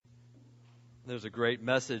There's a great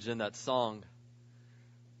message in that song.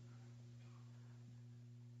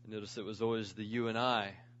 Notice it was always the you and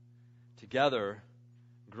I together,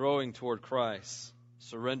 growing toward Christ,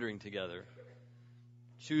 surrendering together,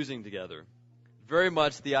 choosing together. Very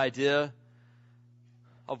much the idea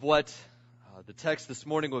of what the text this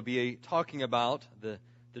morning will be talking about, the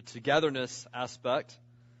togetherness aspect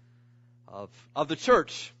of the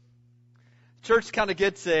church. Church kind of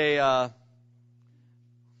gets it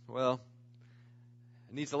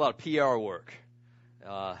needs a lot of PR work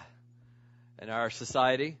in our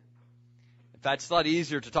society. In fact, it's a lot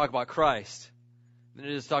easier to talk about Christ than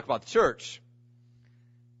it is to talk about the church.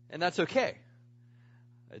 And that's okay.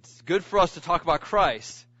 It's good for us to talk about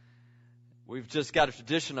Christ. We've just got a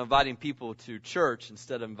tradition of inviting people to church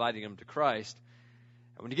instead of inviting them to Christ.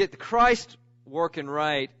 And when you get the Christ working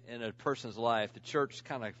right in a person's life, the church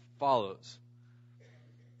kind of follows.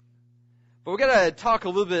 But we're going to talk a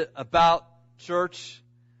little bit about church,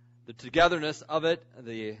 the togetherness of it,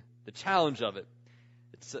 the challenge of it.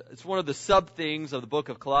 It's one of the sub-things of the book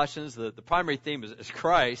of Colossians. The primary theme is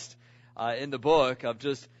Christ in the book, of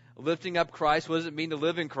just lifting up Christ. What does it mean to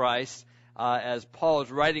live in Christ? As Paul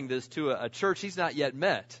is writing this to a church he's not yet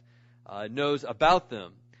met, knows about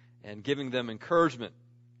them, and giving them encouragement.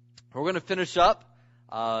 We're going to finish up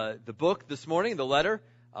the book this morning, the letter,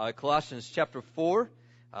 Colossians chapter 4.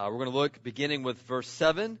 We're going to look beginning with verse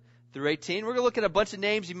 7 through 18. We're going to look at a bunch of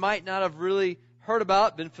names you might not have really heard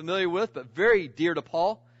about, been familiar with, but very dear to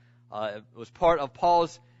Paul. It was part of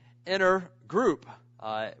Paul's inner group.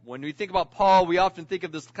 When we think about Paul, we often think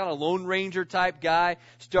of this kind of Lone Ranger type guy,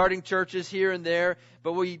 starting churches here and there.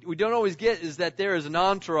 But what we don't always get is that there is an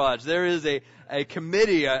entourage. There is a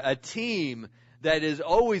committee, a team that is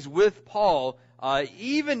always with Paul.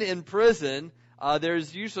 Even in prison,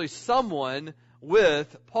 there's usually someone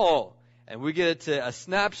with Paul. And we get a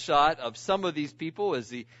snapshot of some of these people as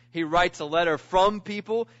he writes a letter from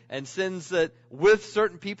people and sends it with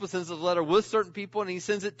certain people, sends a letter with certain people, and he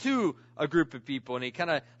sends it to a group of people. And he kind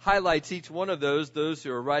of highlights each one of those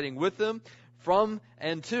who are writing with them, from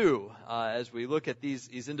and to, as we look at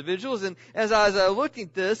these individuals. And as I was looking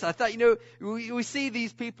at this, I thought, we see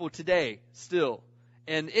these people today still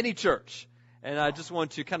in any church. And I just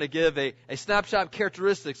want to kind of give a snapshot of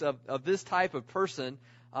characteristics of this type of person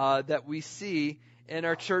that we see in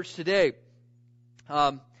our church today.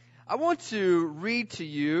 I want to read to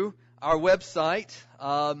you our website,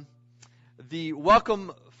 the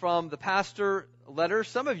Welcome from the Pastor letter.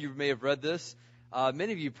 Some of you may have read this.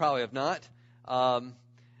 Many of you probably have not.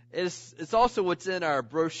 It's also what's in our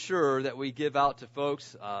brochure that we give out to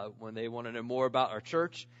folks when they want to know more about our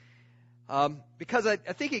church. Because I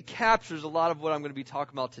think it captures a lot of what I'm going to be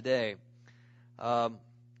talking about today. So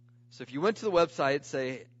if you went to the website,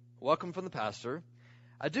 say, Welcome from the Pastor,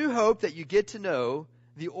 I do hope that you get to know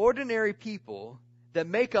the ordinary people that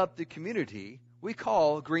make up the community we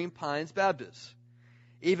call Green Pines Baptist.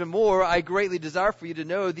 Even more, I greatly desire for you to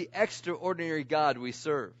know the extraordinary God we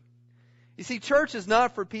serve. You see, church is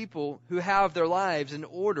not for people who have their lives in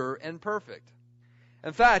order and perfect.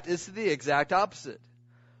 In fact, it's the exact opposite.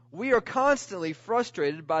 We are constantly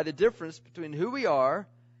frustrated by the difference between who we are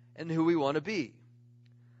and who we want to be.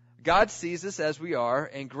 God sees us as we are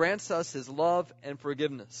and grants us His love and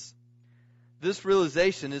forgiveness. This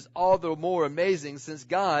realization is all the more amazing since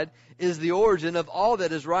God is the origin of all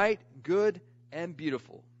that is right, good, and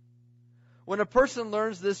beautiful. When a person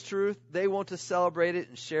learns this truth, they want to celebrate it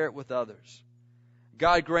and share it with others.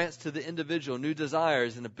 God grants to the individual new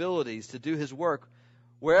desires and abilities to do His work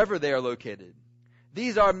wherever they are located.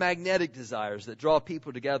 These are magnetic desires that draw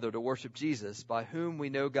people together to worship Jesus, by whom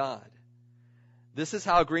we know God. This is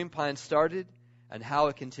how Green Pine started and how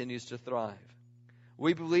it continues to thrive.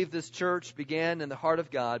 We believe this church began in the heart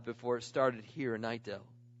of God before it started here in Knightdale.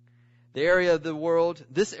 This area of the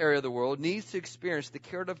world needs to experience the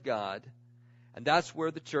care of God, and that's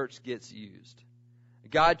where the church gets used.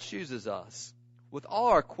 God chooses us, with all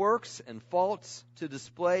our quirks and faults, to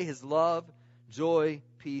display His love, joy,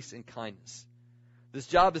 peace, and kindness. This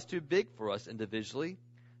job is too big for us individually,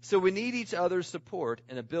 so we need each other's support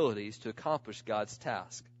and abilities to accomplish God's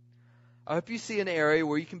task. I hope you see an area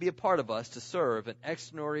where you can be a part of us to serve an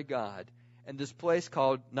extraordinary God in this place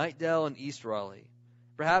called Knightdale and East Raleigh.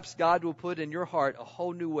 Perhaps God will put in your heart a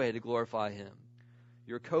whole new way to glorify Him,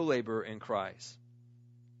 your co-laborer in Christ.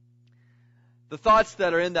 The thoughts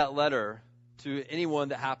that are in that letter to anyone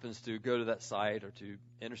that happens to go to that site or to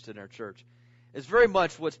interested in our church is very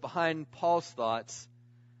much what's behind Paul's thoughts,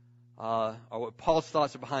 or what Paul's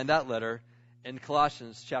thoughts are behind that letter in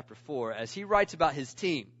Colossians chapter 4, as he writes about his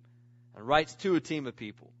team and writes to a team of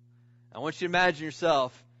people. I want you to imagine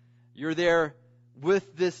yourself, You're there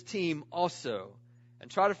with this team also. And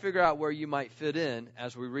try to figure out where you might fit in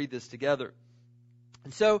as we read this together.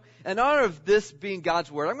 And so, in honor of this being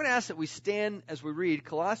God's Word, I'm going to ask that we stand as we read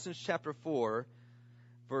Colossians chapter 4,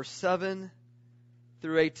 verse 7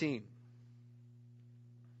 through 18.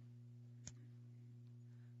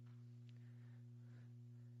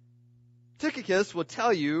 Tychicus will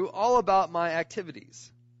tell you all about my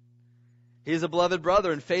activities. He is a beloved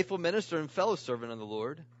brother and faithful minister and fellow servant of the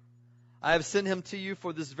Lord. I have sent him to you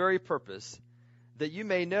for this very purpose, that you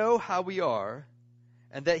may know how we are,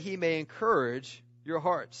 and that he may encourage your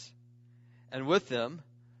hearts. And with them,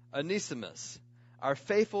 Onesimus, our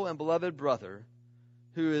faithful and beloved brother,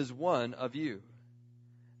 who is one of you.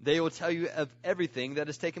 They will tell you of everything that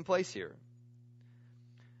has taken place here.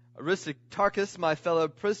 Aristarchus, my fellow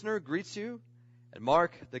prisoner, greets you, and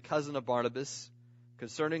Mark, the cousin of Barnabas,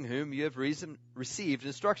 concerning whom you have received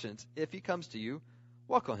instructions. If he comes to you,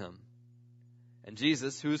 welcome him. And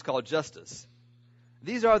Jesus, who is called Justus.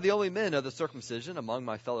 These are the only men of the circumcision among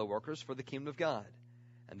my fellow workers for the kingdom of God,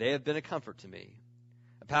 and they have been a comfort to me.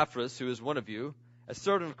 Epaphras, who is one of you, a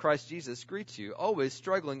servant of Christ Jesus, greets you, always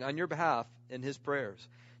struggling on your behalf in his prayers,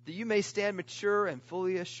 that you may stand mature and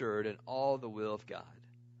fully assured in all the will of God.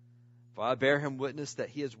 For I bear him witness that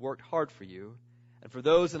he has worked hard for you, and for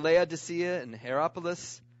those in Laodicea and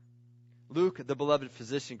Hierapolis. Luke, the beloved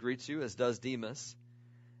physician, greets you, as does Demas.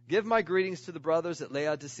 Give my greetings to the brothers at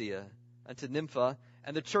Laodicea, and to Nympha,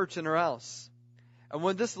 and the church in her house. And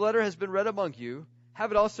when this letter has been read among you,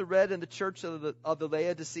 have it also read in the church of the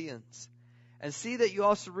Laodiceans. And see that you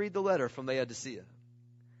also read the letter from Laodicea.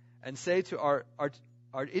 And say to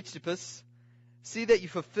Archippus, see that you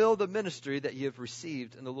fulfill the ministry that you have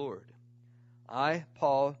received in the Lord. I,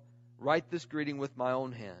 Paul, write this greeting with my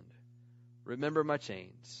own hand. Remember my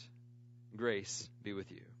chains. Grace be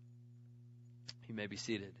with you. You may be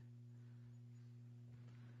seated.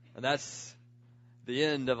 And that's the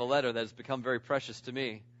end of a letter that has become very precious to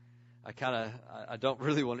me. I don't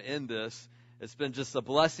really want to end this. It's been just a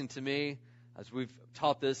blessing to me as we've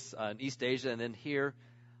taught this in East Asia and then here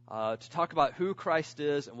to talk about who Christ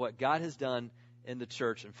is and what God has done in the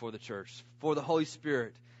church and for the Holy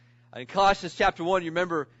Spirit. In Colossians chapter 1, you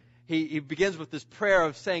remember he begins with this prayer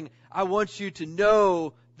of saying, I want you to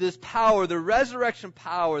know this power, the resurrection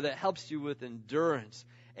power that helps you with endurance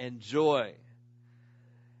and joy.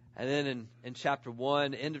 And then in chapter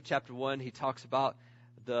 1, end of chapter 1, he talks about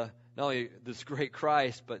not only this great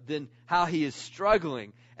Christ, but then how he is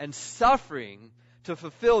struggling and suffering to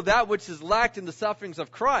fulfill that which is lacked in the sufferings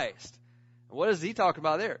of Christ. And what is he talking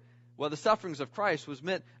about there? Well, the sufferings of Christ was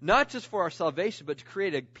meant not just for our salvation, but to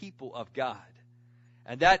create a people of God.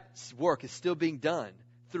 And that work is still being done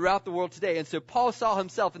throughout the world today. And so Paul saw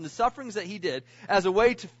himself in the sufferings that he did as a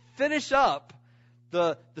way to finish up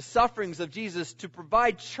the sufferings of Jesus to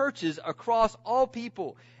provide churches across all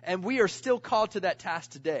people. And we are still called to that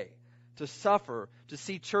task today, to suffer, to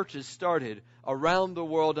see churches started around the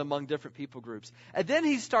world among different people groups. And then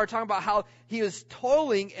he started talking about how he was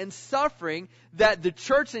toiling and suffering that the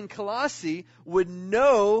church in Colossae would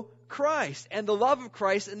know Christ and the love of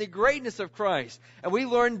Christ and the greatness of Christ. And we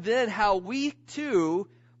learned then how we too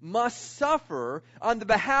must suffer on the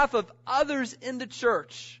behalf of others in the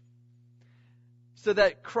church so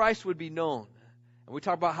that Christ would be known. And we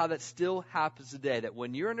talk about how that still happens today, that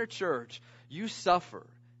when you're in a church, you suffer.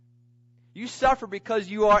 You suffer because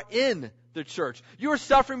you are in the church. You are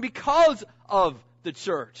suffering because of the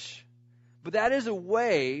church. But that is a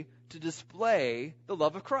way to display the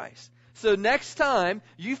love of Christ. So next time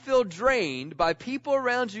you feel drained by people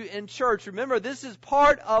around you in church, remember this is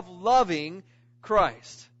part of loving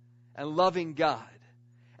Christ and loving God.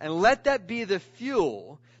 And let that be the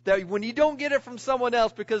fuel that when you don't get it from someone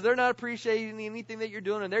else because they're not appreciating anything that you're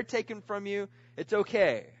doing and they're taking from you, it's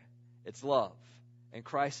okay. It's love. And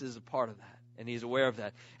Christ is a part of that. And he's aware of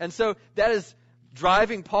that. And so that is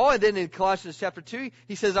driving Paul. And then in Colossians chapter 2,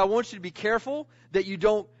 he says, I want you to be careful that you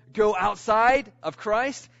don't go outside of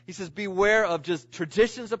Christ. He says, beware of just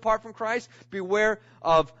traditions apart from Christ. Beware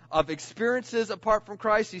of experiences apart from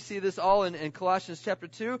Christ. You see this all in Colossians chapter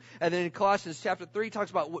 2. And then in Colossians chapter 3, he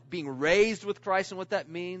talks about being raised with Christ and what that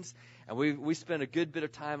means. And we spent a good bit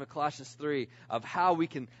of time in Colossians 3 of how we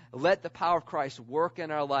can let the power of Christ work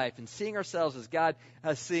in our life and seeing ourselves as God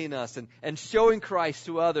has seen us and showing Christ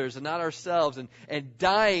to others and not ourselves and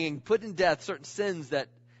dying and putting to death certain sins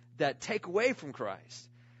that take away from Christ.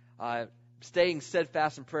 Staying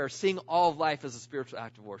steadfast in prayer, seeing all of life as a spiritual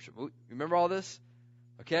act of worship. Remember all this?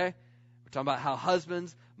 Okay? We're talking about how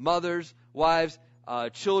husbands, mothers, wives,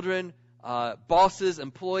 children, bosses,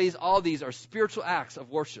 employees, all these are spiritual acts of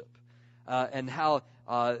worship. And how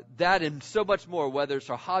that and so much more, whether it's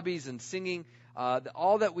our hobbies and singing,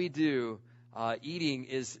 all that we do, eating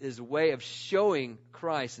is a way of showing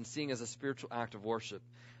Christ and seeing as a spiritual act of worship.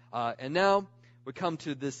 And now we come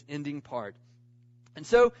to this ending part. And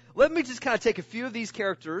so let me just kind of take a few of these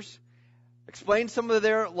characters, explain some of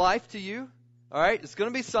their life to you. All right, it's going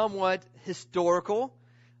to be somewhat historical.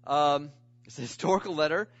 It's a historical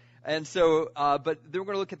letter. And so, but then we're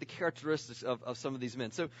going to look at the characteristics of some of these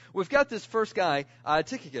men. So we've got this first guy,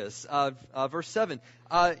 Tychicus, verse 7.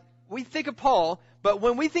 We think of Paul, but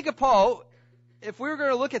when we think of Paul, if we were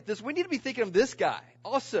going to look at this, we need to be thinking of this guy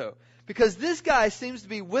also. Because this guy seems to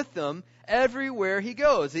be with them everywhere he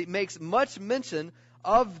goes. He makes much mention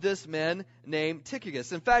of this man named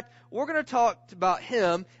Tychicus. In fact, we're going to talk about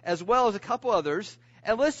him as well as a couple others.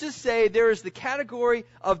 And let's just say there is the category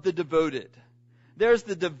of the devoted. There's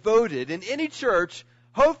the devoted. In any church,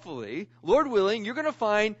 hopefully, Lord willing, you're going to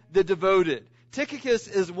find the devoted. Tychicus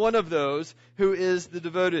is one of those who is the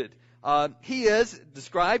devoted. He is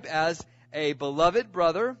described as a beloved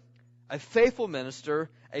brother, a faithful minister,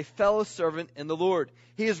 a fellow servant in the Lord.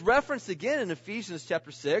 He is referenced again in Ephesians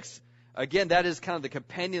chapter 6. Again, that is kind of the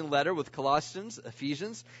companion letter with Colossians,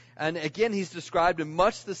 Ephesians. And again, he's described in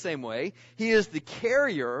much the same way. He is the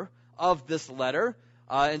carrier of this letter.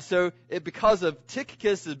 And so because of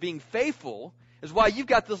Tychicus as being faithful is why you've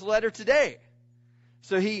got this letter today.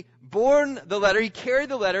 So he borne the letter, he carried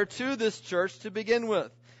the letter to this church to begin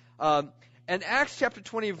with. In Acts chapter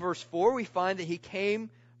 20, verse 4, we find that he came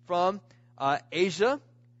from Asia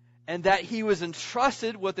and that he was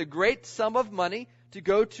entrusted with a great sum of money to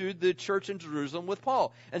go to the church in Jerusalem with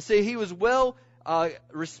Paul. And so he was well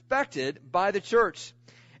respected by the church.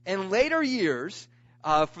 In later years,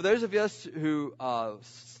 for those of us who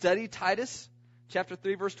study Titus chapter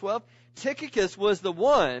 3, verse 12, Tychicus was the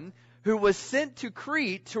one who was sent to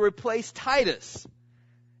Crete to replace Titus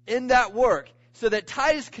in that work so that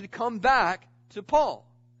Titus could come back to Paul.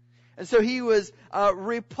 And so he was a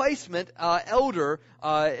replacement elder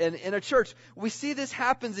in a church. We see this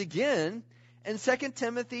happens again in 2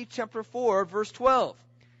 Timothy chapter 4, verse 12.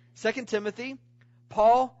 2 Timothy,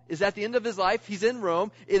 Paul is at the end of his life. He's in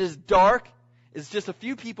Rome. It is dark. It's just a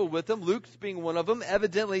few people with him, Luke's being one of them.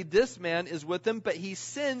 Evidently, this man is with him, but he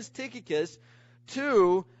sends Tychicus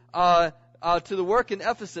to the work in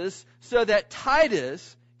Ephesus so that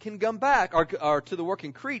Titus can come back, or to the work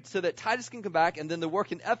in Crete so that Titus can come back, and then the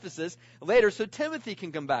work in Ephesus later so Timothy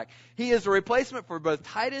can come back. He is a replacement for both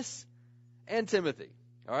Titus and Timothy.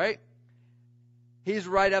 All right? He's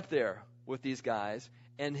right up there with these guys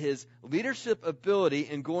and his leadership ability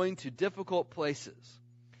in going to difficult places.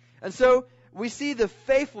 And so we see the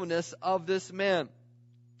faithfulness of this man.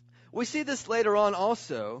 We see this later on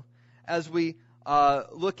also as we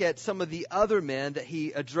look at some of the other men that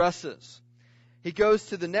he addresses. He goes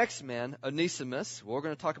to the next man, Onesimus. We're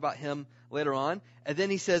going to talk about him later on. And then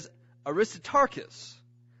he says, Aristarchus,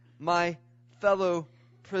 my fellow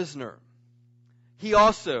prisoner. He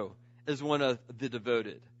also is one of the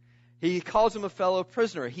devoted. He calls him a fellow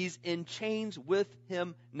prisoner. He's in chains with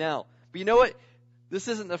him now. But you know what? This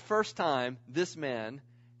isn't the first time this man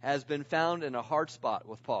has been found in a hard spot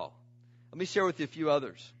with Paul. Let me share with you a few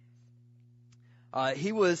others.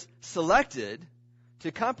 He was selected to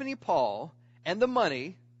accompany Paul and the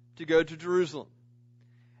money to go to Jerusalem.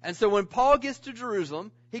 And so when Paul gets to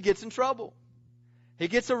Jerusalem, he gets in trouble. He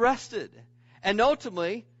gets arrested. And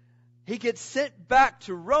ultimately, he gets sent back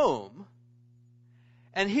to Rome.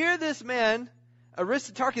 And here this man,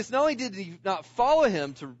 Aristarchus, not only did he not follow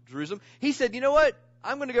him to Jerusalem, he said, you know what?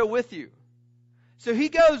 I'm going to go with you. So he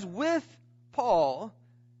goes with Paul,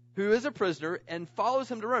 who is a prisoner, and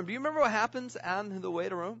follows him to Rome. Do you remember what happens on the way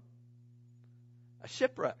to Rome? A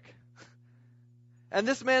shipwreck. And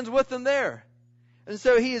this man's with him there. And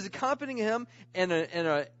so he is accompanying him in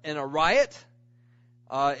a riot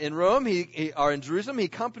in Rome, or in Jerusalem. He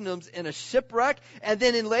accompanies him in a shipwreck. And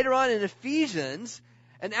then later on in Ephesians,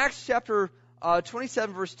 in Acts chapter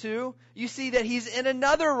 27, verse 2, you see that he's in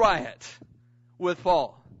another riot with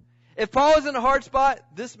Paul. If Paul is in a hard spot,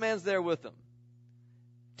 this man's there with him.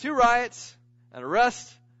 2 riots, an arrest,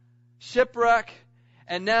 shipwreck,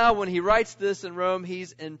 and now when he writes this in Rome,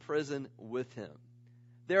 he's in prison with him.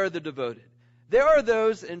 There are the devoted. There are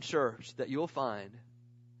those in church that you'll find,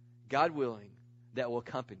 God willing, that will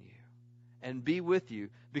accompany you and be with you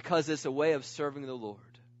because it's a way of serving the Lord.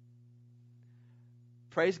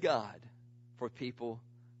 Praise God for people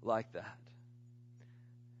like that.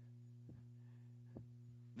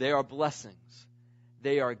 They are blessings.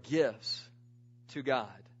 They are gifts to God.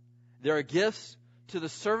 They are gifts to the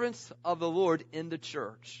servants of the Lord in the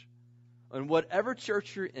church. And whatever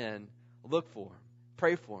church you're in, look for them.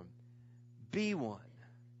 pray for them. Be one.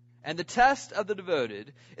 And the test of the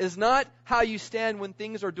devoted is not how you stand when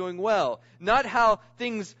things are doing well, not how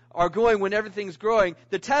things are going when everything's growing.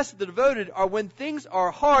 The test of the devoted are when things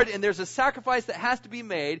are hard and there's a sacrifice that has to be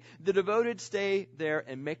made. The devoted stay there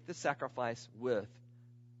and make the sacrifice with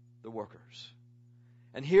the workers.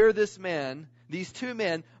 And here this man, these two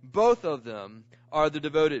men, both of them are the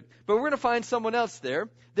devoted. But we're going to find someone else there.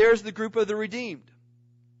 There's the group of the redeemed.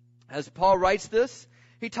 As Paul writes this,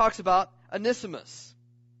 he talks about Onesimus.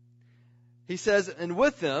 He says, and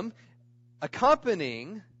with them,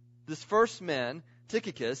 accompanying this first man,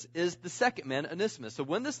 Tychicus, is the second man, Onesimus. So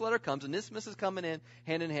when this letter comes, Onesimus is coming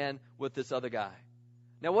in hand with this other guy.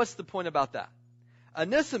 Now what's the point about that?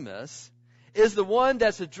 Onesimus is the one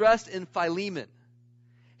that's addressed in Philemon.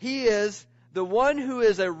 He is the one who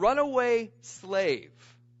is a runaway slave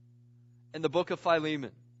in the book of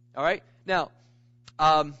Philemon. All right? Now,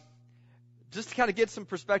 just to kind of get some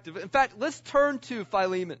perspective. In fact, let's turn to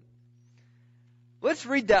Philemon. Let's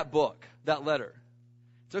read that book, that letter.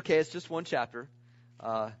 It's okay, it's just one chapter.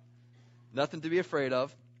 Nothing to be afraid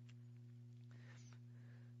of.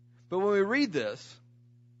 But when we read this,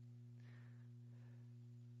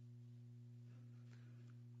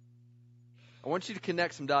 I want you to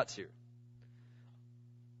connect some dots here.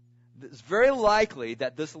 It's very likely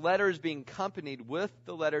that this letter is being accompanied with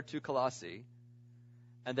the letter to Colossae,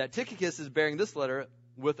 and that Tychicus is bearing this letter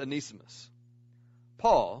with Onesimus.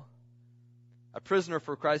 Paul, a prisoner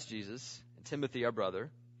for Christ Jesus, and Timothy, our brother,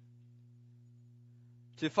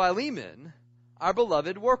 to Philemon, our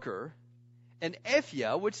beloved worker, and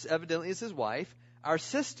Apphia, which evidently is his wife, our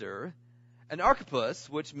sister, and Archippus,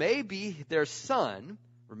 which may be their son,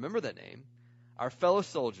 remember that name, our fellow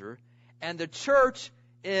soldier, and the church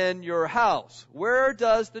in your house. Where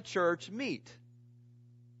does the church meet?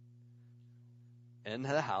 In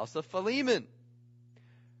the house of Philemon.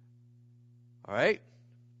 All right?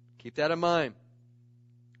 Keep that in mind.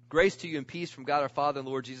 Grace to you and peace from God our Father and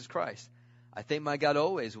Lord Jesus Christ. I thank my God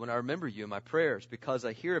always when I remember you in my prayers, because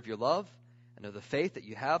I hear of your love and of the faith that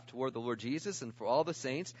you have toward the Lord Jesus and for all the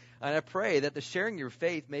saints. And I pray that the sharing of your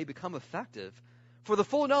faith may become effective for the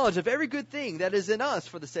full knowledge of every good thing that is in us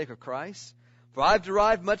for the sake of Christ. For I have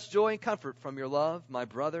derived much joy and comfort from your love, my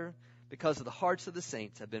brother, because of the hearts of the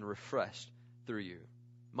saints have been refreshed through you.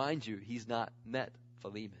 Mind you, he's not met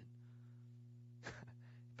Philemon,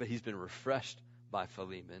 but he's been refreshed by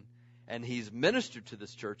Philemon, and he's ministered to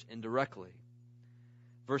this church indirectly.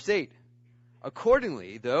 Verse 8,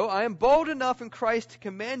 accordingly, though, I am bold enough in Christ to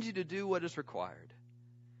command you to do what is required.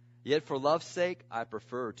 Yet for love's sake, I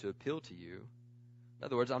prefer to appeal to you. In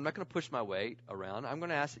other words, I'm not going to push my weight around. I'm going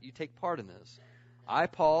to ask that you take part in this. I,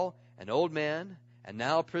 Paul, an old man, and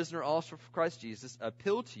now a prisoner also for Christ Jesus,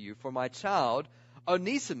 appeal to you for my child,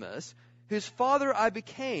 Onesimus, whose father I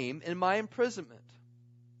became in my imprisonment.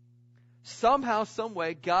 Somehow, some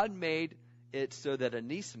way, God made it so that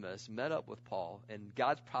Onesimus met up with Paul in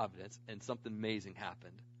God's providence, and something amazing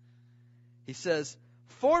happened. He says,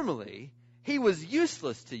 formerly, he was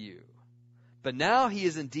useless to you, but now he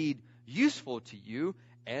is indeed useful to you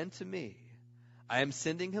and to me. I am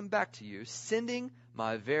sending him back to you, sending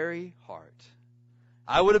my very heart.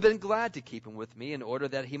 I would have been glad to keep him with me in order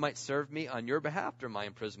that he might serve me on your behalf during my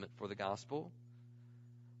imprisonment for the gospel.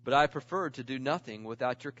 But I preferred to do nothing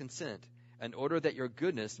without your consent, in order that your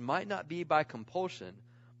goodness might not be by compulsion,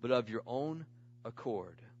 but of your own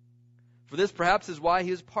accord. For this perhaps is why he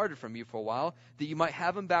has parted from you for a while, that you might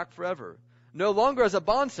have him back forever. No longer as a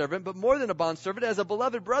bondservant, but more than a bondservant, as a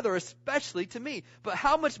beloved brother, especially to me. But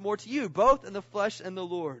how much more to you, both in the flesh and the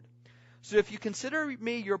Lord? So if you consider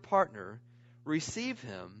me your partner, receive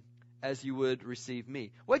him as you would receive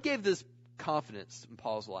me. What gave this confidence in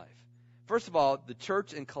Paul's life? First of all, the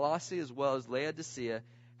church in Colossae as well as Laodicea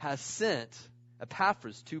has sent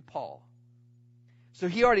Epaphras to Paul. So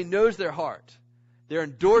he already knows their heart. They're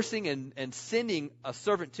endorsing and sending a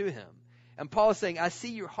servant to him. And Paul is saying, I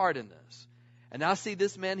see your heart in this. And I see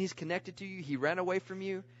this man, he's connected to you. He ran away from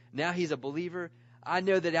you. Now he's a believer. I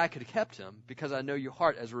know that I could have kept him because I know your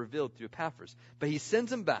heart as revealed through Epaphras. But he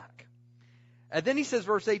sends him back. And then he says,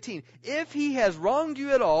 verse 18, if he has wronged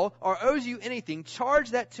you at all or owes you anything,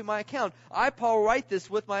 charge that to my account. I, Paul, write this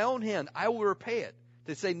with my own hand. I will repay it,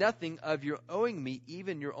 to say nothing of your owing me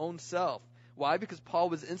even your own self. Why? Because Paul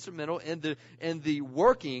was instrumental in the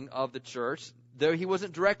working of the church. Though he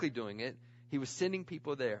wasn't directly doing it, he was sending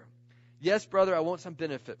people there. Yes, brother, I want some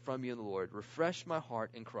benefit from you in the Lord. Refresh my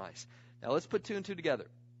heart in Christ. Now let's put two and two together.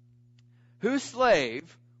 Whose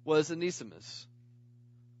slave was Onesimus?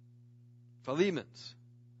 Philemon's.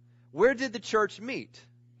 Where did the church meet?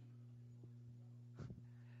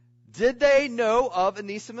 Did they know of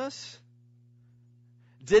Onesimus?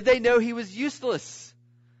 Did they know he was useless?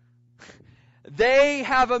 They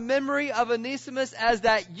have a memory of Onesimus as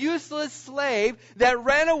that useless slave that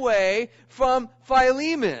ran away from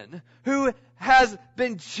Philemon, who has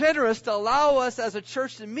been generous to allow us as a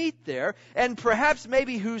church to meet there, and perhaps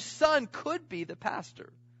maybe whose son could be the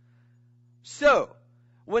pastor. So,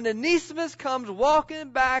 when Onesimus comes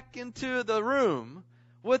walking back into the room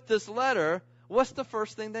with this letter, what's the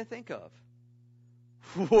first thing they think of?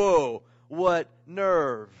 Whoa, what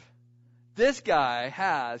nerve this guy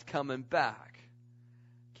has coming back.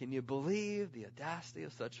 Can you believe the audacity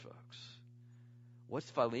of such folks? What's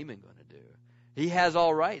Philemon going to do? He has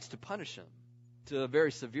all rights to punish him to a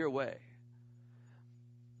very severe way.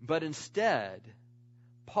 But instead,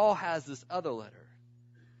 Paul has this other letter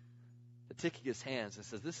that Tychicus hands and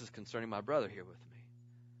says, this is concerning my brother here with me.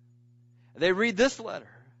 And they read this letter,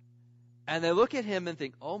 and they look at him and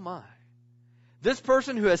think, oh my, this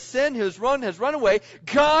person who has sinned, has run away,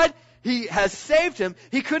 God, he has saved him.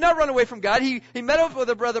 He could not run away from God. He met up with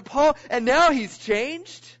a brother Paul, and now he's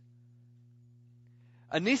changed.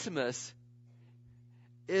 Onesimus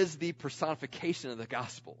is the personification of the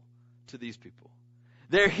gospel to these people.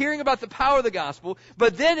 They're hearing about the power of the gospel,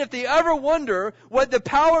 but then if they ever wonder what the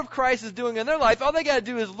power of Christ is doing in their life, all they got to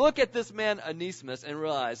do is look at this man Onesimus and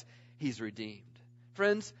realize he's redeemed.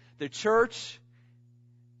 Friends, the church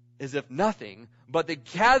is, if nothing, but the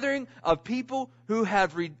gathering of people who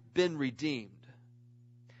have been redeemed.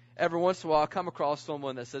 Every once in a while, I come across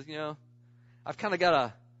someone that says, I've kind of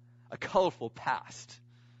got a colorful past.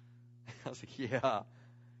 I was like, yeah.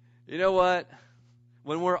 You know what?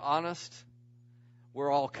 When we're honest,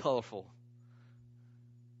 we're all colorful.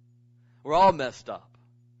 We're all messed up.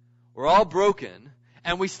 We're all broken,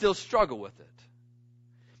 and we still struggle with it.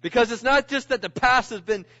 Because it's not just that the past has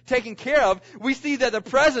been taken care of. We see that the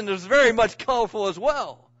present is very much colorful as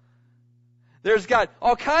well. There's got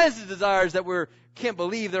all kinds of desires that we can't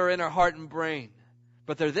believe they're in our heart and brain.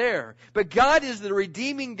 But they're there. But God is the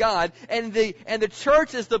redeeming God, and the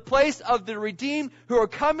church is the place of the redeemed who are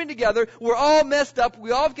coming together. We're all messed up. We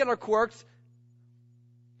all get our quirks.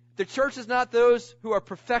 The church is not those who are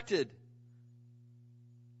perfected.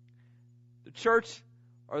 The church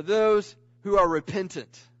are those who are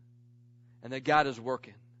repentant and that God is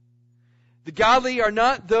working. The godly are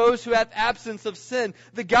not those who have absence of sin.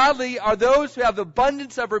 The godly are those who have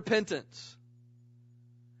abundance of repentance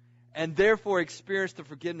and therefore experience the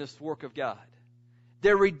forgiveness work of God.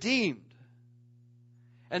 They're redeemed.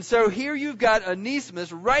 And so here you've got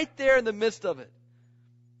Onesimus right there in the midst of it.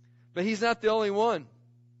 But he's not the only one.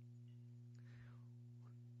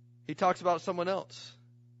 He talks about someone else.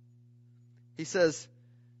 He says,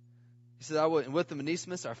 I will, and with them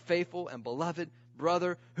Onesimus, our faithful and beloved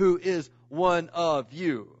brother, who is one of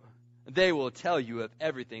you. They will tell you of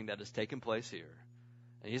everything that has taken place here.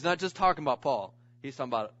 And he's not just talking about Paul. He's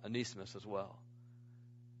talking about Onesimus as well.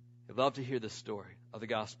 I'd love to hear this story of the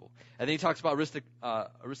gospel. And then he talks about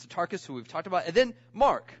Aristarchus, who we've talked about. And then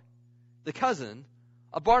Mark, the cousin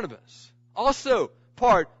of Barnabas, also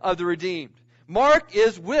part of the redeemed. Mark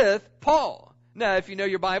is with Paul. Now, if you know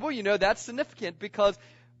your Bible, you know that's significant because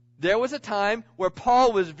there was a time where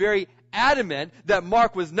Paul was very adamant that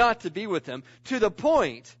Mark was not to be with him, to the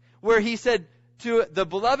point where he said to the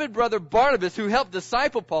beloved brother Barnabas, who helped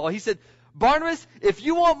disciple Paul, he said, Barnabas, if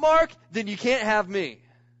you want Mark, then you can't have me.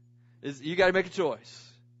 You got to make a choice.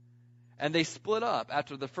 And they split up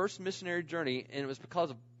after the first missionary journey, and it was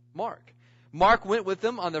because of Mark. Mark went with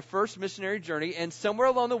them on their first missionary journey, and somewhere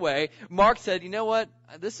along the way, Mark said, you know what,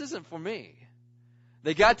 this isn't for me.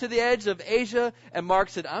 They got to the edge of Asia, and Mark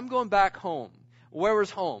said, I'm going back home. Where was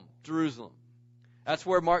home? Jerusalem. That's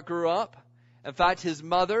where Mark grew up. In fact, his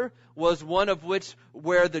mother was one of which,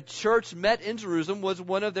 where the church met in Jerusalem, was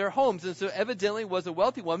one of their homes. And so evidently was a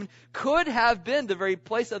wealthy woman, could have been the very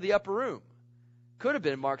place of the upper room. Could have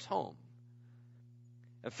been Mark's home.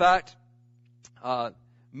 In fact,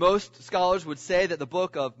 most scholars would say that the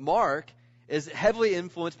book of Mark is heavily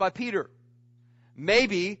influenced by Peter.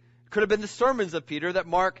 Maybe could have been the sermons of Peter that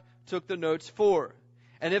Mark took the notes for.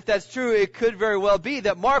 And if that's true, it could very well be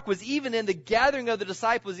that Mark was even in the gathering of the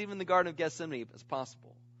disciples, even in the Garden of Gethsemane, as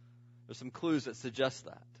possible. There's some clues that suggest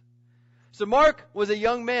that. So Mark was a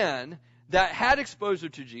young man that had exposure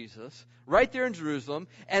to Jesus right there in Jerusalem.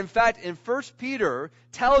 And in fact, in 1 Peter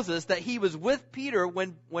tells us that he was with Peter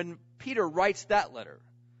when Peter writes that letter.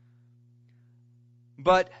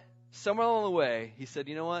 But somewhere along the way, he said,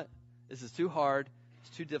 you know what? This is too hard.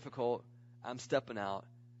 It's too difficult. I'm stepping out.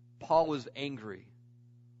 Paul was angry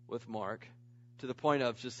with Mark to the point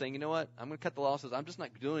of just saying, you know what? I'm going to cut the losses. I'm just not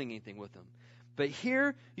doing anything with him. But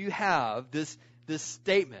here you have this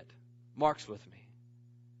statement, Mark's with me.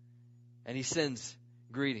 And he sends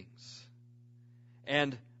greetings.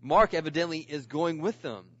 And Mark evidently is going with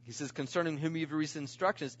them. He says, concerning whom you have received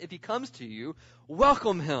instructions, if he comes to you,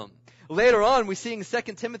 welcome him. Later on, we see in 2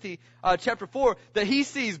 Timothy chapter 4 that he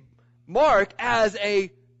sees Mark as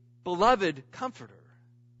a beloved comforter.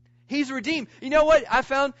 He's redeemed. You know what? I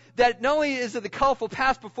found that not only is it the colorful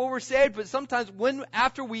past before we're saved, but sometimes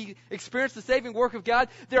after we experience the saving work of God,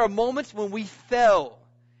 there are moments when we fell.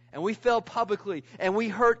 And we fell publicly, and we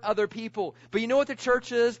hurt other people. But you know what the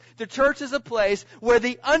church is? The church is a place where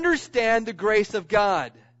they understand the grace of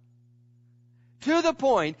God. To the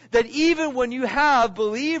point that even when you have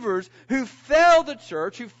believers who fail the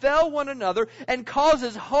church, who fail one another, and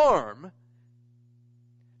causes harm,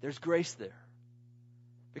 there's grace there.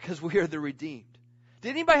 Because we are the redeemed.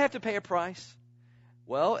 Did anybody have to pay a price?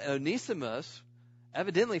 Well, Onesimus,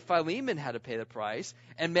 evidently Philemon had to pay the price,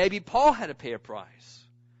 and maybe Paul had to pay a price.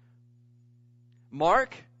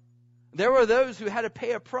 Mark, there were those who had to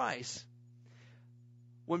pay a price.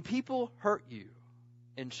 When people hurt you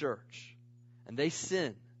in church and they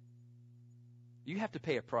sin, you have to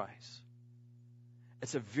pay a price.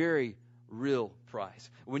 It's a very real price.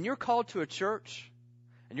 When you're called to a church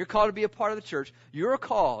and you're called to be a part of the church, you're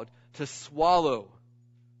called to swallow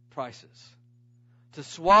prices, to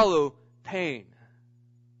swallow pain.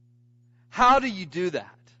 How do you do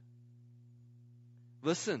that?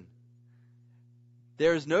 Listen.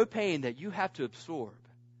 There is no pain that you have to absorb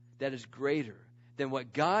that is greater than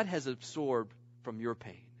what God has absorbed from your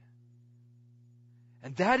pain.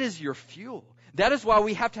 And that is your fuel. That is why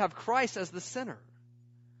we have to have Christ as the center.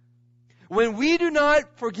 When we do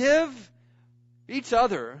not forgive each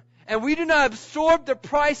other and we do not absorb the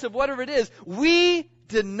price of whatever it is, we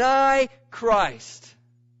deny Christ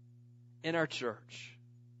in our church.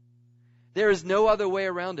 There is no other way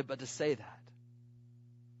around it but to say that.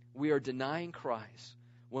 We are denying Christ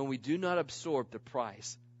when we do not absorb the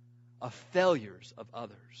price of failures of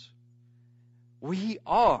others. We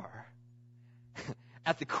are,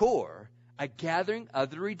 at the core, a gathering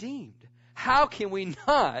of the redeemed. How can we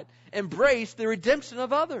not embrace the redemption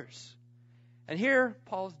of others? And here,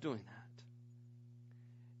 Paul's doing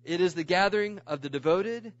that. It is the gathering of the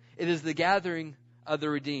devoted. It is the gathering of the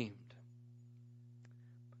redeemed.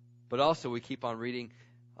 But also, we keep on reading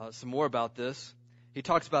some more about this. He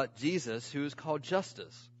talks about Jesus, who is called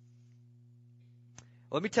Justus.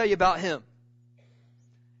 Let me tell you about him.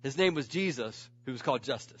 His name was Jesus, who was called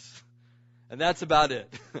Justus. And that's about it.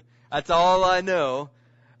 That's all I know.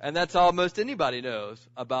 And that's all most anybody knows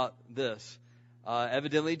about this.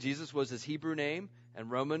 Evidently, Jesus was his Hebrew name, and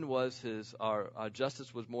Roman was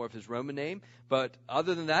Justus was more of his Roman name. But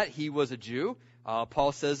other than that, he was a Jew.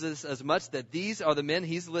 Paul says this as much, that these are the men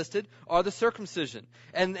he's listed are the circumcision.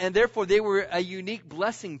 And therefore they were a unique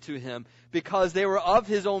blessing to him because they were of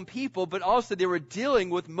his own people, but also they were dealing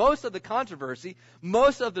with most of the controversy,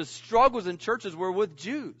 most of the struggles in churches were with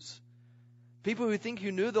Jews. People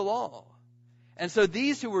who knew the law. And so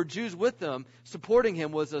these who were Jews with them, supporting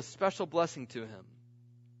him was a special blessing to him.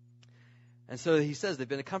 And so he says, they've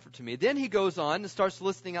been a comfort to me. Then he goes on and starts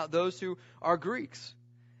listing out those who are Greeks.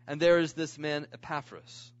 And there is this man,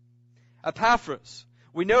 Epaphras. Epaphras,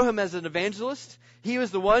 we know him as an evangelist. He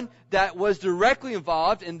was the one that was directly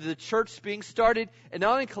involved in the church being started, and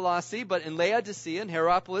not in Colossae, but in Laodicea and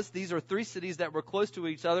Hierapolis. These are three cities that were close to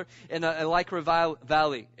each other in a Lycra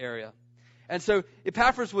Valley area. And so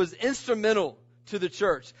Epaphras was instrumental to the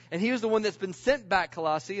church. And he was the one that's been sent back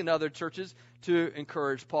Colossae and other churches to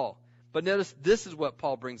encourage Paul. But notice, this is what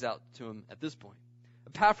Paul brings out to him at this point.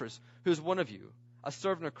 Epaphras, who is one of you, a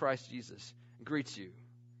servant of Christ Jesus, greets you.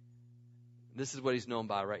 This is what he's known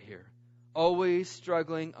by right here. Always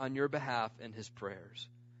struggling on your behalf in his prayers,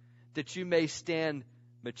 that you may stand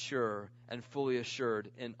mature and fully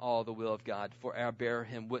assured in all the will of God. For I bear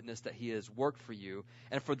him witness that he has worked for you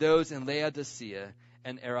and for those in Laodicea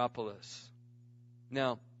and Hierapolis.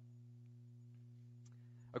 Now,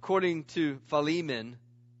 according to Philemon,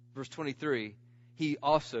 verse 23, he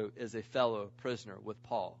also is a fellow prisoner with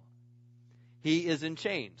Paul. He is in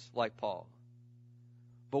chains like Paul.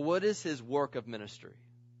 But what is his work of ministry?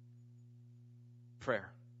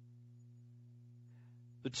 Prayer.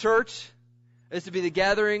 The church is to be the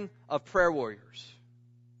gathering of prayer warriors.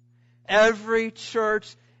 Every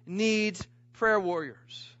church needs prayer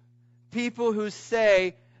warriors. People who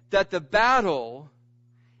say that the battle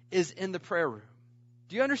is in the prayer room.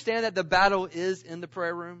 Do you understand that the battle is in the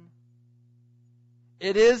prayer room?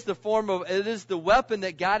 It is the weapon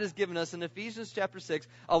that God has given us in Ephesians chapter 6,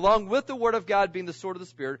 along with the Word of God being the sword of the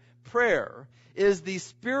Spirit. Prayer is the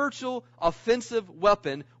spiritual offensive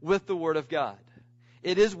weapon with the Word of God.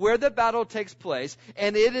 It is where the battle takes place,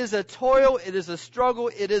 and it is a toil, it is a struggle,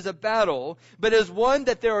 it is a battle, but it is one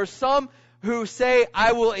that there are some who say,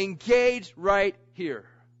 I will engage right here.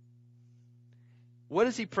 What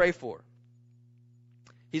does he pray for?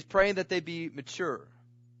 He's praying that they be mature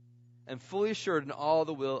and fully assured in all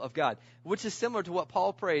the will of God, which is similar to what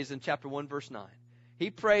Paul prays in chapter 1, verse 9. He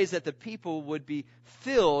prays that the people would be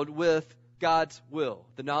filled with God's will,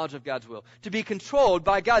 the knowledge of God's will, to be controlled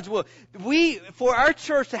by God's will. For our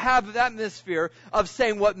church to have that atmosphere of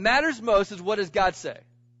saying what matters most is what does God say.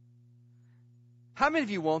 How many of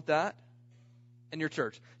you want that in your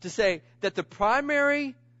church? To say that the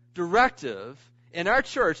primary directive in our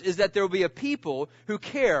church is that there will be a people who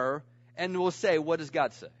care and will say, what does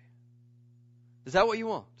God say? Is that what you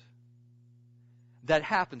want? That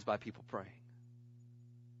happens by people praying.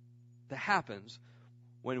 That happens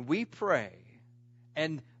when we pray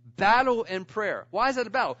and battle in prayer. Why is that a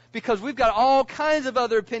battle? Because we've got all kinds of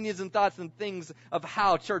other opinions and thoughts and things of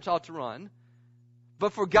how church ought to run.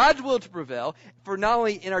 But for God's will to prevail, for not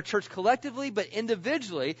only in our church collectively, but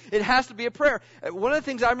individually, it has to be a prayer. One of the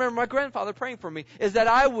things I remember my grandfather praying for me is that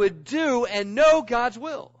I would do and know God's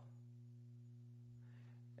will.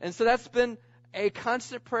 And so that's been a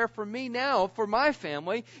constant prayer for me now, for my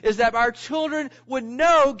family, is that our children would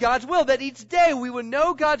know God's will, that each day we would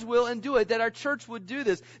know God's will and do it, that our church would do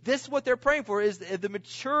this. This is what they're praying for, is the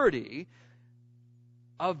maturity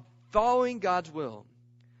of following God's will.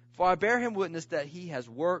 For I bear him witness that he has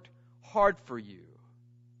worked hard for you.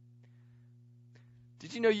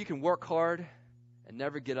 Did you know you can work hard and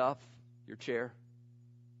never get off your chair?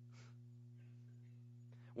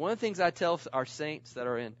 One of the things I tell our saints that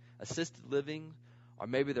are in assisted living, or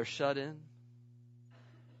maybe they're shut in,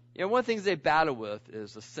 one of the things they battle with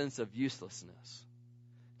is a sense of uselessness.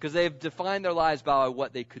 Because they've defined their lives by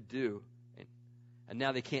what they could do, and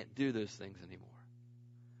now they can't do those things anymore.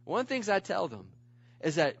 One of the things I tell them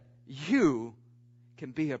is that you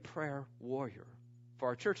can be a prayer warrior for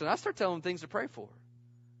our church. And I start telling them things to pray for.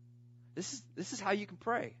 This is how you can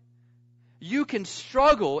pray. You can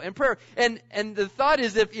struggle in prayer. And the thought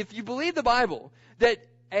is, if you believe the Bible, that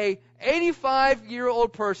a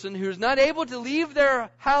 85-year-old person who's not able to leave their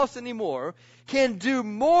house anymore can do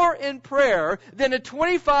more in prayer than a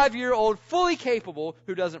 25-year-old fully capable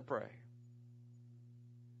who doesn't pray.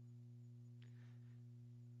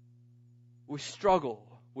 We struggle.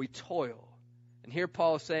 We toil. And here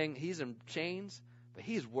Paul is saying he's in chains, but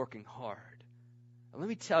he's working hard. And let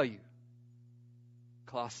me tell you,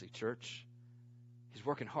 Colossae Church, he's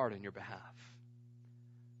working hard on your behalf.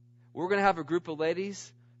 We're going to have a group of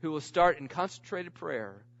ladies who will start in concentrated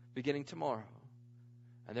prayer beginning tomorrow.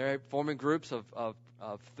 And they're forming groups of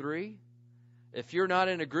 3. If you're not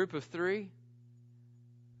in a group of 3,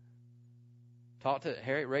 talk to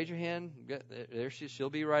Harriet. Raise your hand. There she'll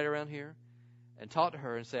be right around here. And talk to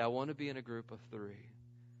her and say, I want to be in a group of 3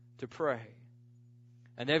 to pray.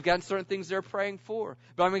 And they've got certain things they're praying for.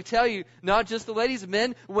 But I'm going to tell you, not just the ladies,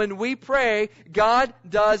 men, when we pray, God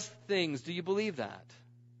does things. Do you believe that?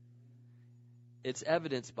 It's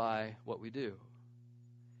evidenced by what we do.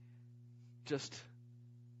 It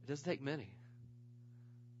doesn't take many.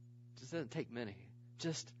 It just doesn't take many.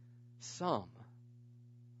 Just some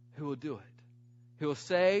who will do it. Who will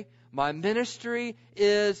say, my ministry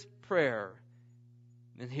is prayer.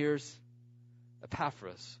 And here's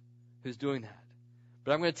Epaphras who's doing that.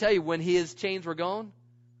 But I'm going to tell you, when his chains were gone,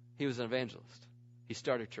 he was an evangelist. He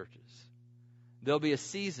started churches. There'll be a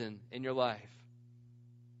season in your life.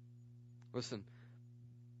 Listen,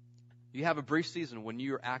 you have a brief season when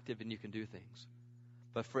you're active and you can do things.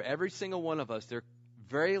 But for every single one of us, there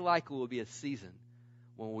very likely will be a season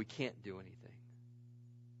when we can't do anything.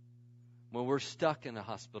 When we're stuck in a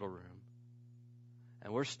hospital room.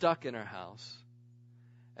 And we're stuck in our house.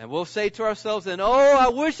 And we'll say to ourselves, and I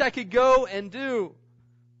wish I could go and do.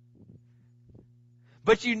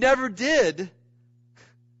 But you never did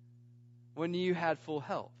when you had full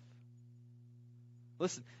health.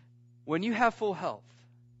 Listen, when you have full health,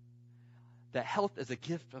 that health is a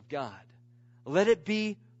gift of God. Let it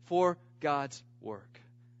be for God's work.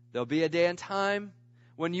 There'll be a day and time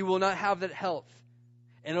when you will not have that health.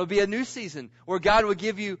 And it'll be a new season where God will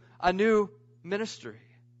give you a new ministry.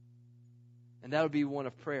 And that would be one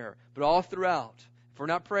of prayer. But all throughout, if we're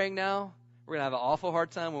not praying now, we're going to have an awful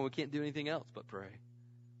hard time when we can't do anything else but pray.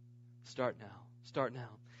 Start now. Start now.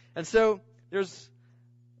 And so, we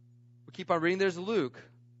keep on reading. There's Luke,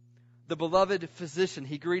 the beloved physician.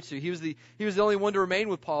 He greets you. He was the only one to remain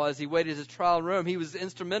with Paul as he waited his trial in Rome. He was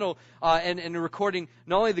instrumental in recording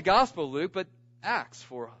not only the Gospel of Luke, but Acts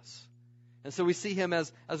for us. And so we see him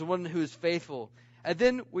as one who is faithful. And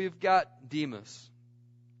then we've got Demas.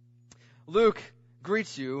 Luke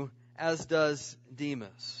greets you, as does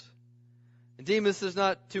Demas. And Demas, there's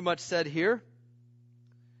not too much said here,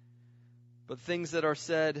 but things that are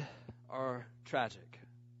said are tragic.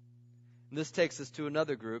 And this takes us to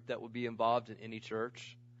another group that will be involved in any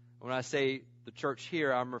church. When I say the church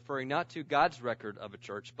here, I'm referring not to God's record of a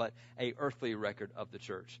church, but an earthly record of the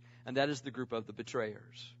church. And that is the group of the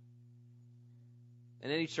betrayers.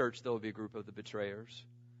 In any church, there will be a group of the betrayers.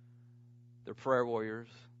 The prayer warriors,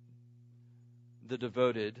 the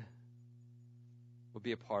devoted will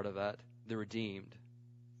be a part of that, the redeemed.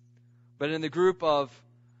 But in the group of,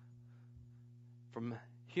 from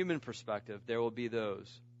human perspective, there will be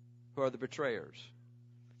those who are the betrayers.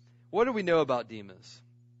 What do we know about Demas?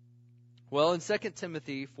 Well, in 2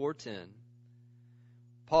 Timothy 4:10,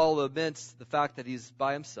 Paul laments the fact that he's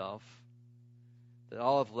by himself, that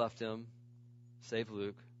all have left him, save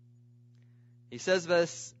Luke. He says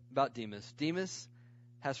this about Demas: Demas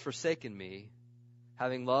has forsaken me,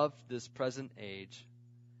 having loved this present age,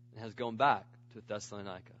 and has gone back to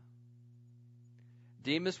Thessalonica.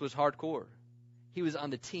 Demas was hardcore. He was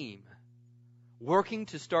on the team, working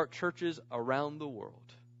to start churches around the world.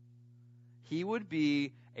 He would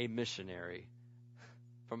be a missionary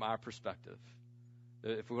from our perspective.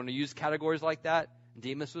 If we're going to use categories like that,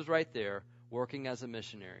 Demas was right there, working as a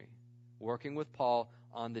missionary, working with Paul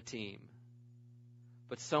on the team.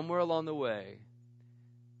 But somewhere along the way,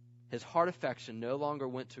 his heart affection no longer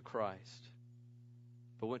went to Christ,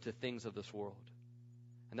 but went to things of this world.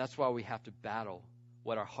 And that's why we have to battle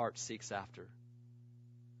what our heart seeks after.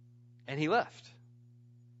 And he left.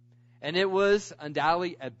 And it was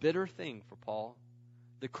undoubtedly a bitter thing for Paul.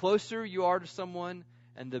 The closer you are to someone,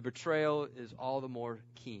 and the betrayal is all the more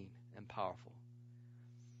keen and powerful.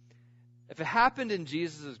 If it happened in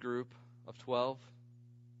Jesus' group of 12,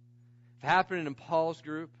 if it happened in Paul's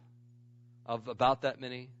group of about that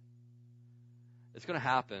many, it's going to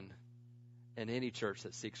happen in any church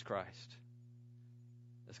that seeks Christ.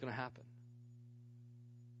 It's going to happen.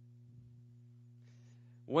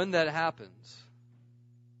 When that happens,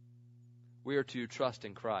 we are to trust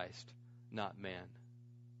in Christ, not man.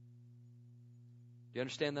 Do you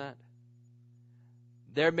understand that?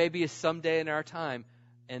 There may be someday in our time,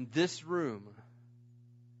 in this room,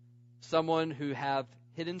 someone who have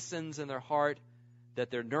hidden sins in their heart that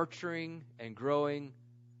they're nurturing and growing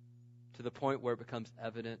to the point where it becomes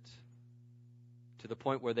evident, to the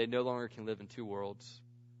point where they no longer can live in two worlds,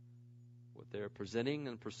 what they're presenting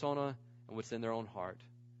in persona and what's in their own heart.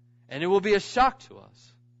 And it will be a shock to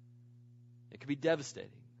us. It could be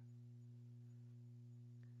devastating.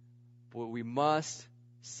 But we must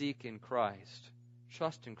seek in Christ,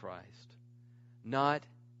 trust in Christ, not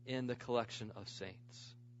in the collection of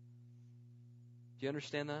saints. Do you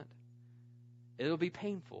understand that? It'll be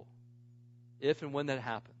painful if and when that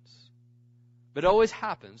happens. But it always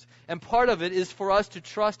happens. And part of it is for us to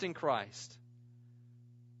trust in Christ.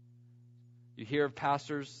 You hear of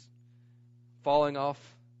pastors falling off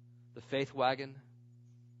the faith wagon.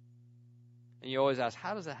 And you always ask,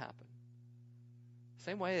 how does that happen?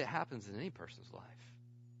 Same way it happens in any person's life.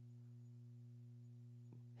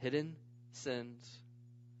 Hidden sins,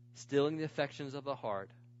 stealing the affections of the heart,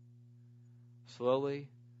 slowly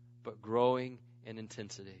but growing in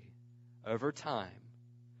intensity over time.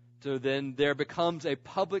 So then there becomes a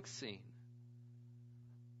public scene,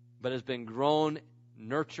 but has been grown,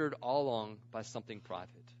 nurtured all along by something private.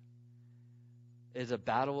 It is a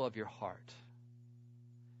battle of your heart.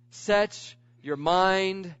 Set your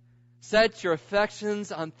mind, set your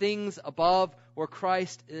affections on things above where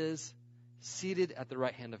Christ is seated at the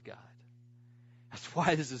right hand of God. That's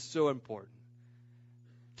why this is so important.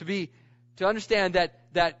 To understand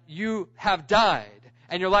that you have died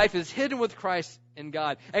and your life is hidden with Christ in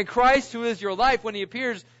God. And Christ, who is your life, when He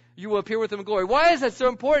appears, you will appear with Him in glory. Why is that so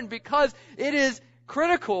important? Because it is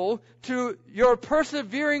critical to your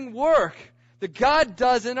persevering work that God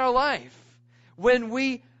does in our life when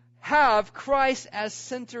we have Christ as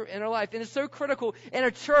center in our life. And it's so critical in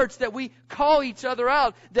a church that we call each other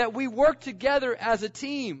out, that we work together as a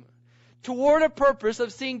team toward a purpose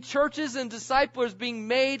of seeing churches and disciples being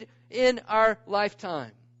made in our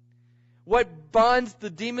lifetime. What bonds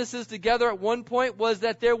the Demases together at one point was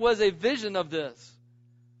that there was a vision of this.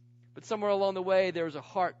 But somewhere along the way, there was a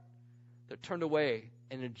heart that turned away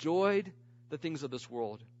and enjoyed the things of this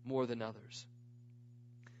world more than others.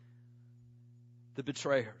 The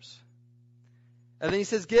betrayers. And then he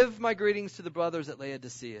says, give my greetings to the brothers at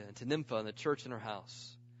Laodicea and to Nympha and the church in her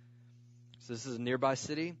house. So this is a nearby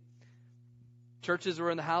city. Churches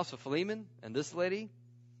were in the house of Philemon and this lady.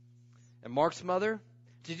 and Mark's mother?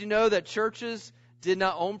 Did you know that churches did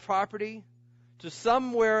not own property to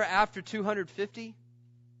somewhere after 250?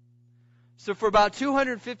 So for about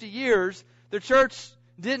 250 years, the church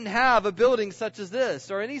didn't have a building such as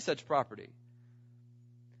this or any such property.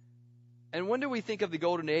 And when do we think of the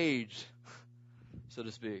golden age, so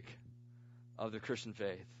to speak, of the Christian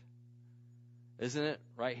faith? Isn't it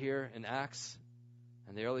right here in Acts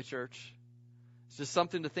and the early church? It's just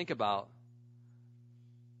something to think about.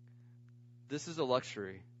 This is a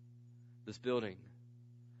luxury, this building.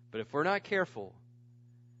 But if we're not careful,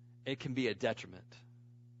 it can be a detriment.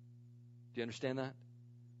 Do you understand that?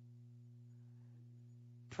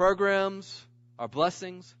 Programs are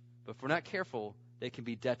blessings, but if we're not careful, they can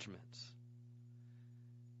be detriments.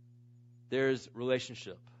 There's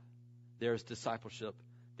relationship. There's discipleship.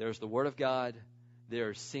 There's the Word of God.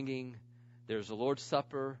 There's singing. There's the Lord's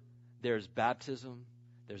Supper. There's baptism.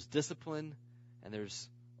 There's discipline. And there's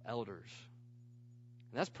elders.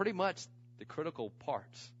 And that's pretty much the critical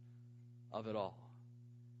parts of it all.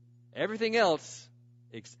 Everything else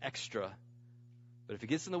is extra. But if it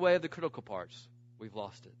gets in the way of the critical parts, we've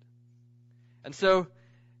lost it. And so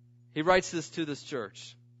he writes this to this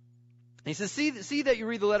church. He says, see that you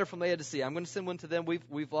read the letter from Laodicea. I'm going to send one to them.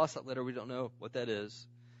 We've lost that letter. We don't know what that is.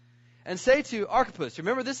 And say to Archippus,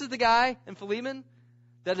 remember this is the guy in Philemon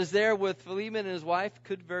that is there with Philemon and his wife.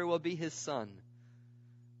 Could very well be his son.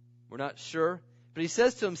 We're not sure. But he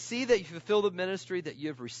says to him, see that you fulfill the ministry that you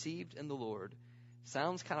have received in the Lord.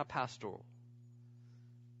 Sounds kind of pastoral.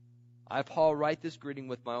 I, Paul, write this greeting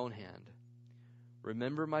with my own hand.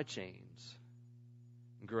 Remember my chains.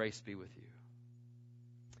 Grace be with you.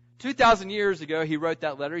 2,000 years ago, he wrote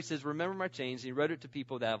that letter. He says, remember my chains. And he wrote it to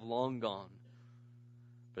people that have long gone.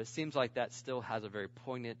 But it seems like that still has a very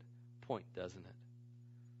poignant point, doesn't it?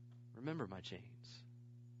 Remember my chains.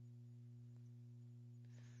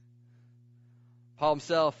 Paul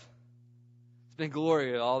himself, it's been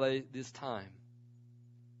glory all this time.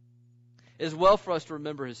 It is well for us to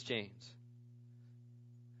remember his chains.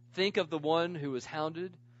 Think of the one who was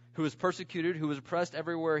hounded, who was persecuted, who was oppressed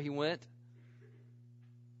everywhere he went.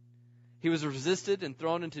 He was resisted and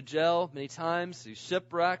thrown into jail many times. He was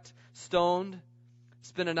shipwrecked, stoned,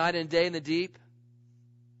 spent a night and a day in the deep.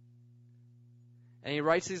 And he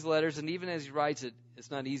writes these letters, and even as he writes it,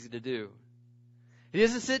 it's not easy to do. He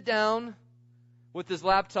doesn't sit down with his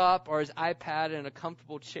laptop or his iPad in a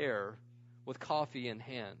comfortable chair with coffee in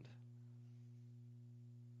hand.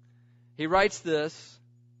 He writes this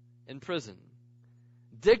in prison,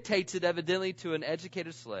 dictates it evidently to an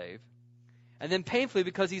educated slave, and then painfully,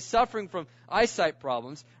 because he's suffering from eyesight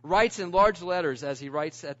problems, writes in large letters as he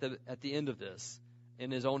writes at the end of this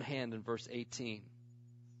in his own hand in verse 18.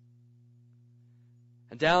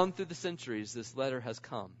 And down through the centuries, this letter has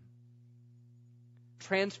come,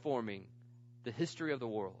 transforming the history of the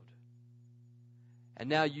world. And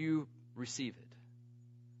now you receive it.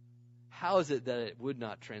 How is it that it would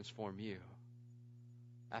not transform you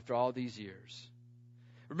after all these years?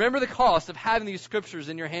 Remember the cost of having these scriptures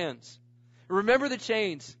in your hands. Remember the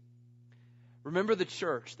chains. Remember the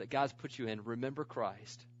church that God's put you in. Remember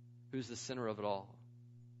Christ, who's the center of it all.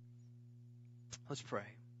 Let's pray.